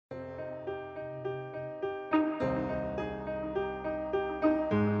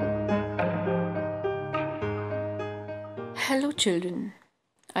Hello, children.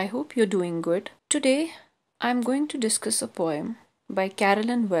 I hope you're doing good. Today, I'm going to discuss a poem by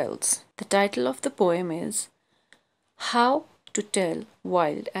Carolyn Wells. The title of the poem is How to Tell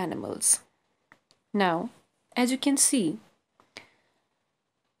Wild Animals. Now, as you can see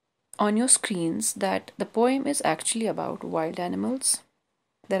on your screens, that the poem is actually about wild animals.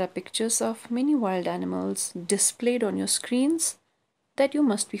 There are pictures of many wild animals displayed on your screens that you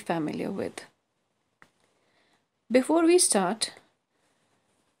must be familiar with. Before we start,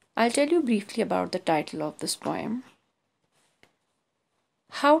 I'll tell you briefly about the title of this poem.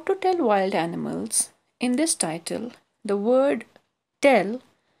 How to Tell Wild Animals. In this title, the word tell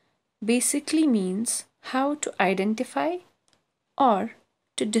basically means how to identify or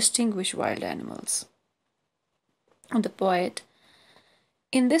to distinguish wild animals. The poet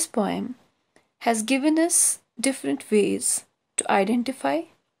in this poem has given us different ways to identify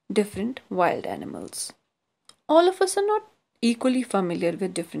different wild animals. All of us are not equally familiar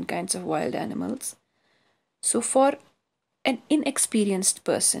with different kinds of wild animals. So, for an inexperienced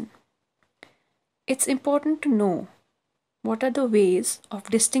person, it's important to know what are the ways of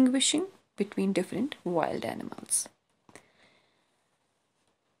distinguishing between different wild animals.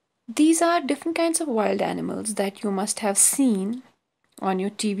 These are different kinds of wild animals that you must have seen on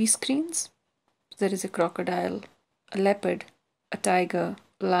your TV screens. There is a crocodile, a leopard, a tiger,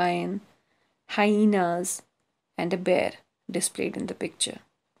 lion, hyenas, and a bear displayed in the picture.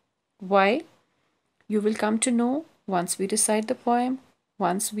 Why? You will come to know once we recite the poem,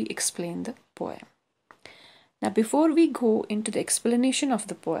 once we explain the poem. Now, before we go into the explanation of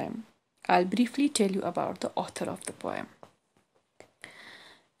the poem, I'll briefly tell you about the author of the poem.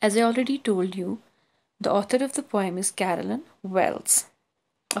 As I already told you, the author of the poem is Carolyn Wells,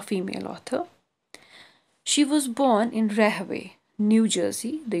 a female author. She was born in Rahway, New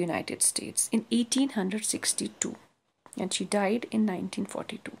Jersey, the United States, in 1862, and she died in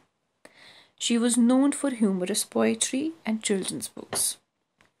 1942. She was known for humorous poetry and children's books.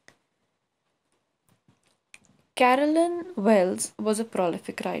 Carolyn Wells was a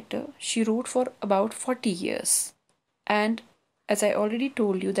prolific writer. She wrote for about 40 years. And as I already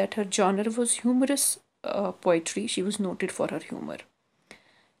told you that her genre was humorous poetry, she was noted for her humor.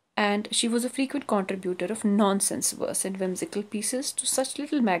 And she was a frequent contributor of nonsense verse and whimsical pieces to such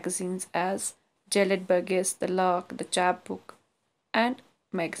little magazines as Gellet Burgess, The Lark, The Chapbook, and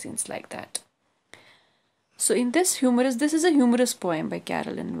magazines like that. So this is a humorous poem by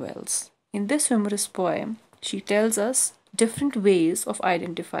Carolyn Wells. In this humorous poem, she tells us different ways of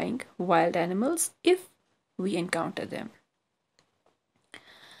identifying wild animals if we encounter them.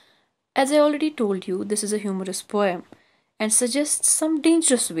 As I already told you, this is a humorous poem and suggests some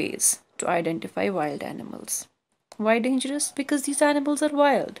dangerous ways to identify wild animals. Why dangerous? Because these animals are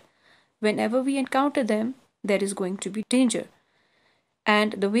wild. Whenever we encounter them, there is going to be danger.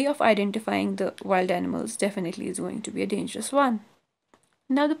 And the way of identifying the wild animals definitely is going to be a dangerous one.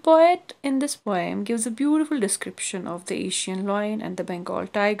 Now, the poet in this poem gives a beautiful description of the Asian lion and the Bengal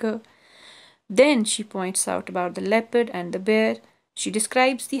tiger. Then she points out about the leopard and the bear. She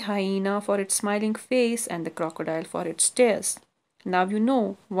describes the hyena for its smiling face and the crocodile for its tears. Now you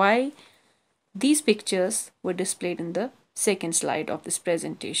know why these pictures were displayed in the second slide of this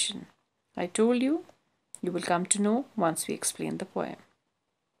presentation. I told you, you will come to know once we explain the poem.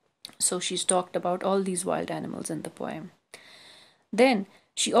 So she's talked about all these wild animals in the poem. Then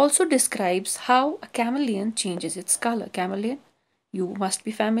she also describes how a chameleon changes its color. Chameleon, you must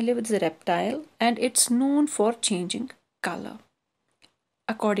be familiar with the reptile, and it's known for changing color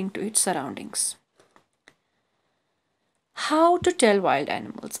according to its surroundings. How to Tell Wild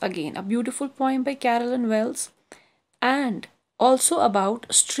Animals. Again, a beautiful poem by Carolyn Wells, and also about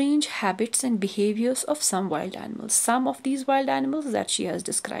strange habits and behaviors of some wild animals. Some of these wild animals that she has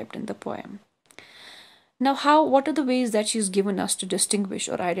described in the poem. Now, what are the ways that she's given us to distinguish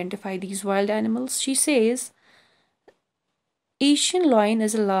or identify these wild animals? She says, Asian lion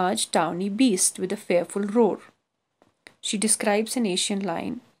is a large, tawny beast with a fearful roar. She describes an Asian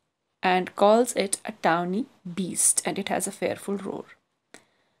lion and calls it a tawny beast, and it has a fearful roar.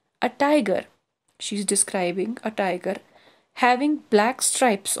 A tiger, she's describing a tiger having black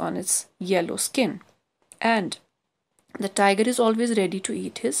stripes on its yellow skin, and the tiger is always ready to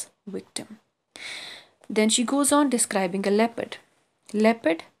eat his victim. Then she goes on describing a leopard.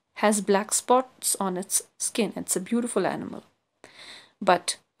 Leopard has black spots on its skin. It's a beautiful animal,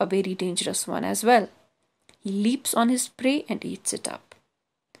 but a very dangerous one as well. He leaps on his prey and eats it up.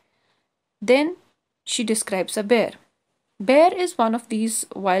 Then she describes a bear. Bear is one of these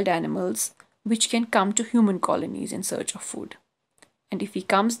wild animals which can come to human colonies in search of food. And if he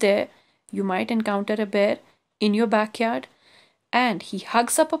comes there, you might encounter a bear in your backyard, and he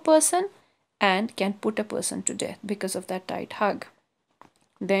hugs up a person and can put a person to death because of that tight hug.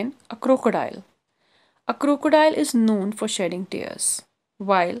 Then a crocodile. A crocodile is known for shedding tears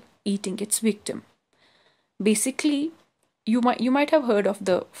while eating its victim. Basically, you might have heard of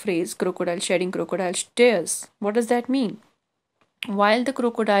the phrase crocodile shedding crocodile tears. What does that mean? While the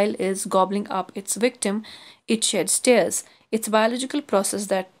crocodile is gobbling up its victim, it sheds tears. It's a biological process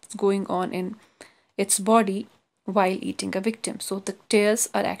that's going on in its body while eating a victim. So the tears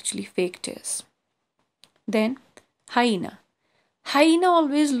are actually fake tears. Then, hyena. Hyena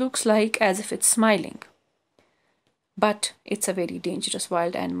always looks like as if it's smiling, but it's a very dangerous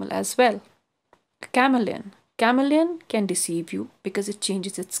wild animal as well. Chameleon. Chameleon can deceive you because it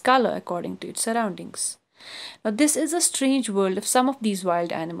changes its color according to its surroundings. Now, this is a strange world of some of these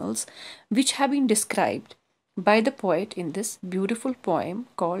wild animals, which have been described by the poet in this beautiful poem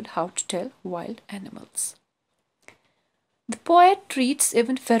called How to Tell Wild Animals. The poet treats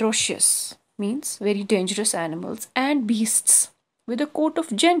even ferocious, means very dangerous animals, and beasts with a coat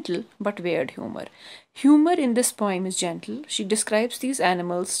of gentle but weird humor. Humor in this poem is gentle. She describes these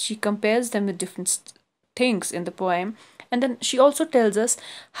animals, she compares them with different things in the poem, and then she also tells us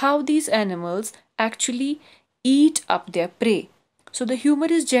how these animals actually eat up their prey. So the humor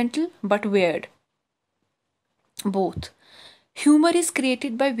is gentle but weird. Both. Humor is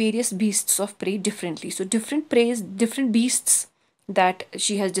created by various beasts of prey differently. So different preys, different beasts that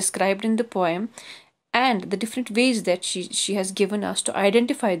she has described in the poem, and the different ways that she has given us to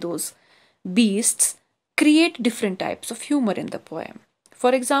identify those beasts create different types of humor in the poem.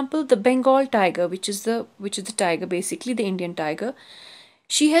 For example, the Bengal tiger, which is the tiger, basically the Indian tiger,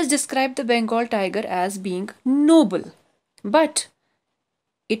 she has described the Bengal tiger as being noble, but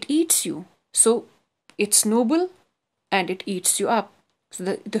it eats you. So it's noble and it eats you up.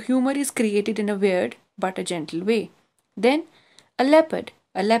 So the humor is created in a weird but a gentle way. Then a leopard.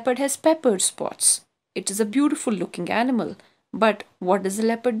 A leopard has peppered spots. It is a beautiful looking animal. But what does a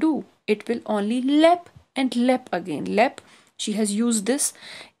leopard do? It will only lep and lep again. Lep, she has used this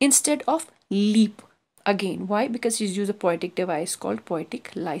instead of leap again. Why? Because she's used a poetic device called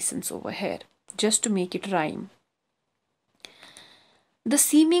poetic license over here, just to make it rhyme. The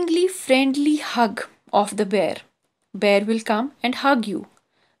seemingly friendly hug of the bear. Bear will come and hug you.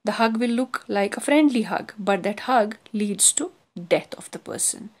 The hug will look like a friendly hug, but that hug leads to death of the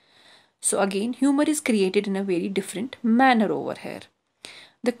person. So again, humor is created in a very different manner over here.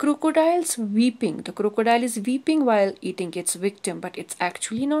 The crocodile's weeping. The crocodile is weeping while eating its victim, but it's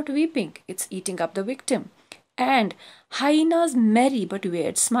actually not weeping. It's eating up the victim. And hyena's merry but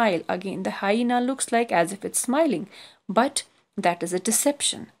weird smile. Again, the hyena looks like as if it's smiling, but that is a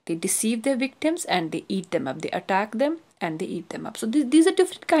deception. They deceive their victims and they eat them up. They attack them and they eat them up. So these are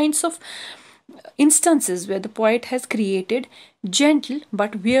different kinds of instances where the poet has created gentle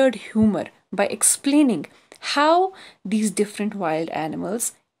but weird humor by explaining how these different wild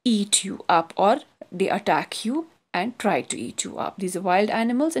animals eat you up, or they attack you and try to eat you up. These are wild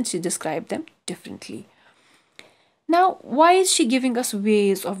animals and she described them differently. Now, why is she giving us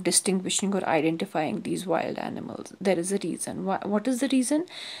ways of distinguishing or identifying these wild animals? There is a reason. What is the reason?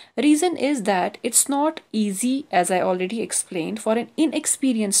 Reason is that it's not easy, as I already explained, for an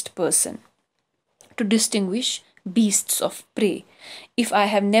inexperienced person to distinguish beasts of prey. If I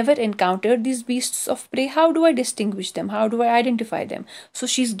have never encountered these beasts of prey, how do I distinguish them? How do I identify them? So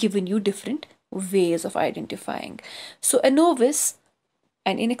she's given you different ways of identifying. So a novice,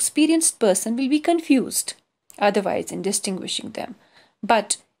 an inexperienced person, will be confused otherwise in distinguishing them.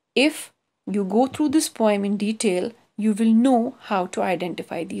 But if you go through this poem in detail, you will know how to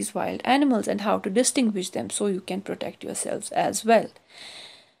identify these wild animals and how to distinguish them, so you can protect yourselves as well.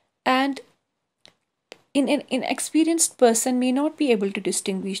 And an inexperienced person may not be able to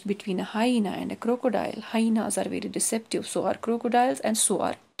distinguish between a hyena and a crocodile. Hyenas are very deceptive, so are crocodiles, and so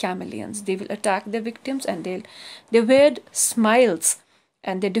are chameleons. They will attack their victims, and their weird smiles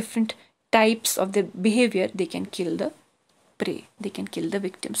and their different types of their behavior, they can kill the prey, they can kill the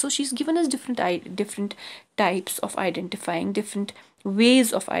victim. So she's given us different types of identifying, different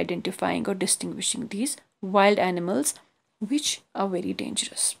ways of identifying or distinguishing these wild animals, which are very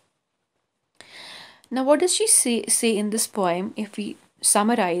dangerous. Now, what does she say in this poem? If we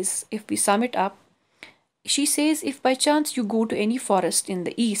sum it up, she says, if by chance you go to any forest in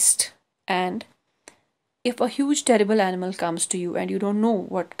the east, and if a huge terrible animal comes to you and you don't know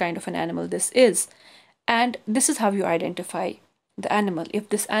what kind of an animal this is, and this is how you identify the animal. If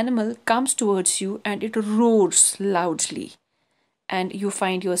this animal comes towards you and it roars loudly and you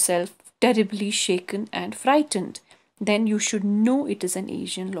find yourself terribly shaken and frightened, then you should know it is an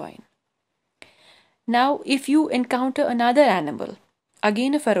Asian lion. Now, if you encounter another animal,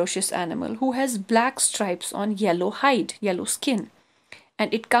 again a ferocious animal who has black stripes on yellow hide, yellow skin,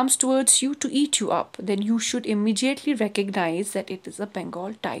 and it comes towards you to eat you up, then you should immediately recognize that it is a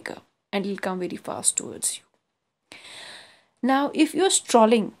Bengal tiger and it'll come very fast towards you. Now, if you're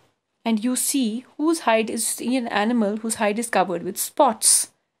strolling and you see an animal whose hide is covered with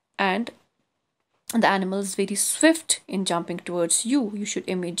spots, and the animal is very swift in jumping towards you, you should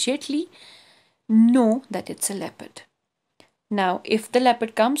immediately know that it's a leopard. Now, if the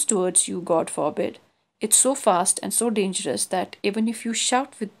leopard comes towards you, God forbid, it's so fast and so dangerous that even if you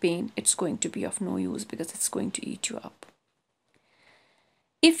shout with pain, it's going to be of no use because it's going to eat you up.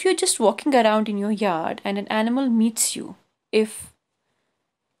 If you're just walking around in your yard and an animal meets you, if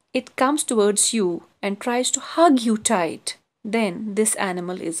it comes towards you and tries to hug you tight, then this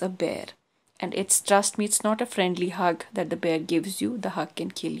animal is a bear. And trust me, it's not a friendly hug that the bear gives you. The hug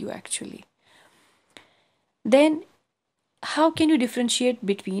can kill you actually. Then, how can you differentiate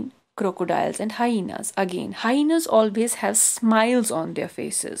between crocodiles and hyenas? Again, hyenas always have smiles on their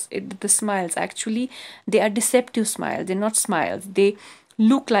faces. The smiles actually, they are deceptive smiles. They're not smiles. They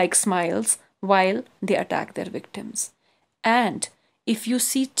look like smiles while they attack their victims. And if you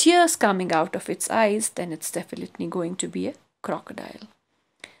see tears coming out of its eyes, then it's definitely going to be a crocodile.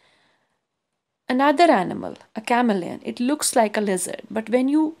 Another animal, a chameleon, it looks like a lizard, but when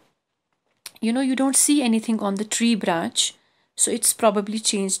you don't see anything on the tree branch, so it's probably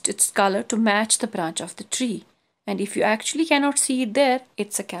changed its color to match the branch of the tree. And if you actually cannot see it there,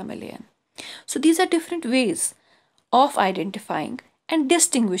 it's a chameleon. So these are different ways of identifying and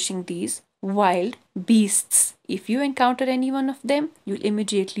distinguishing these wild beasts. If you encounter any one of them, you'll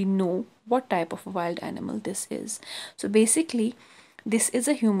immediately know what type of wild animal this is. So basically, this is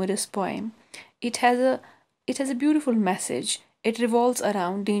a humorous poem. It has a beautiful message. It revolves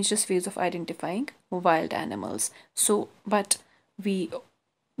around dangerous ways of identifying wild animals. So, but we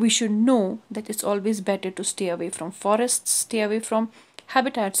should know that it's always better to stay away from forests, stay away from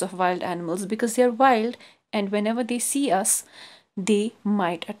habitats of wild animals because they're wild, and whenever they see us, they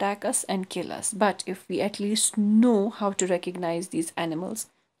might attack us and kill us. But if we at least know how to recognize these animals,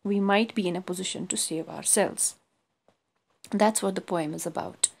 we might be in a position to save ourselves. That's what the poem is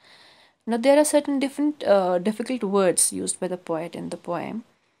about. Now, there are certain different difficult words used by the poet in the poem.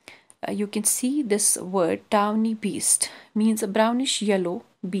 You can see this word tawny beast means a brownish yellow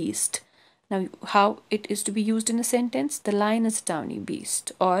beast. Now, how it is to be used in a sentence? The line is tawny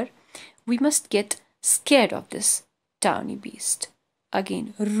beast, or we must get scared of this tawny beast.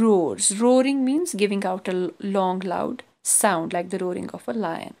 Again, roars. Roaring means giving out a long, loud sound like the roaring of a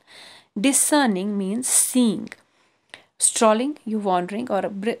lion. Discerning means seeing. Strolling, you wandering, or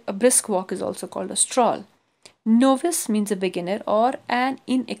a brisk walk is also called a stroll. Novice means a beginner or an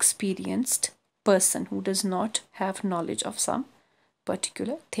inexperienced person who does not have knowledge of some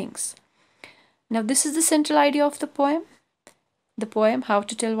particular things. Now, this is the central idea of the poem. The poem How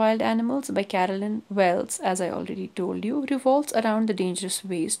to Tell Wild Animals by Carolyn Wells, as I already told you, revolves around the dangerous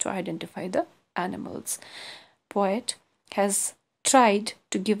ways to identify the animals. Poet has tried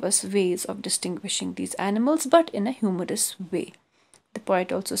to give us ways of distinguishing these animals, but in a humorous way. The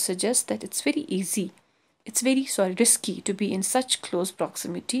poet also suggests that it's very risky to be in such close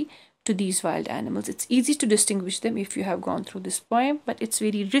proximity to these wild animals. It's easy to distinguish them if you have gone through this poem, but it's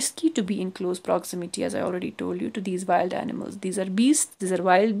very risky to be in close proximity, as I already told you, to these wild animals. These are beasts, these are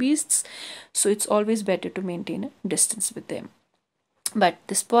wild beasts, so it's always better to maintain a distance with them. But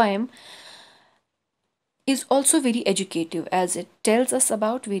this poem is also very educative as it tells us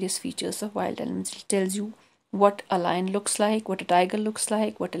about various features of wild animals. It tells you what a lion looks like, what a tiger looks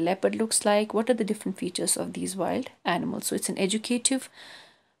like, what a leopard looks like, what are the different features of these wild animals. So it's an educative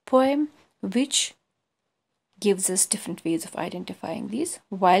poem which gives us different ways of identifying these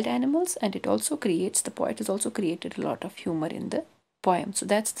wild animals, and the poet has also created a lot of humor in the poem. So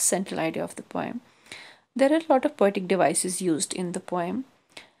that's the central idea of the poem. There are a lot of poetic devices used in the poem.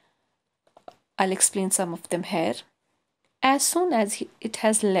 I'll explain some of them here. As soon as it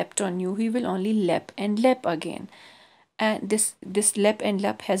has leapt on you, he will only leap and leap again. And this leap and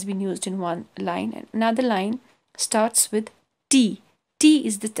leap has been used in one line. And another line starts with T. T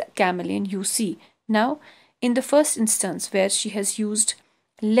is the chameleon you see. Now, in the first instance where she has used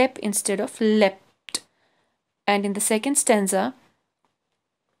leap instead of leapt, and in the second stanza,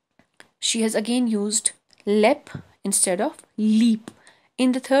 she has again used leap instead of leap.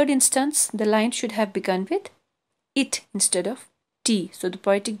 In the third instance, the line should have begun with it instead of T. So the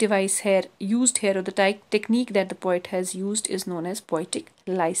poetic device used here, or the technique that the poet has used, is known as poetic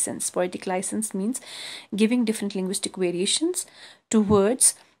license. Poetic license means giving different linguistic variations to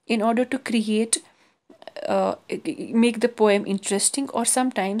words in order to create make the poem interesting, or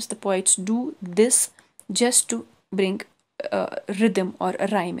sometimes the poets do this just to bring rhythm or a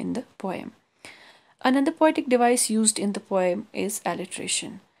rhyme in the poem. Another poetic device used in the poem is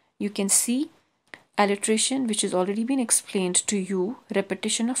alliteration. You can see alliteration, which has already been explained to you,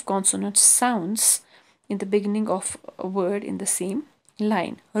 repetition of consonant sounds in the beginning of a word in the same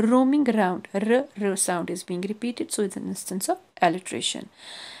line. Roaming around, r sound is being repeated, so it's an instance of alliteration.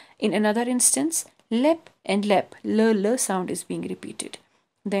 In another instance, lep and lep, l sound is being repeated.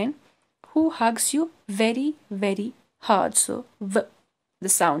 Then, who hugs you very, very hard? So, the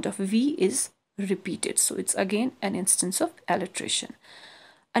sound of v is repeated. So, it's again an instance of alliteration.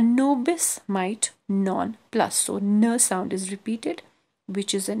 A nobis might non plus. So, n sound is repeated,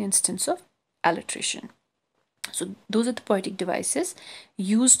 which is an instance of alliteration. So, those are the poetic devices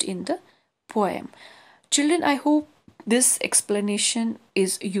used in the poem. Children, I hope this explanation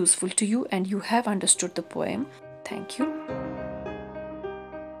is useful to you and you have understood the poem. Thank you.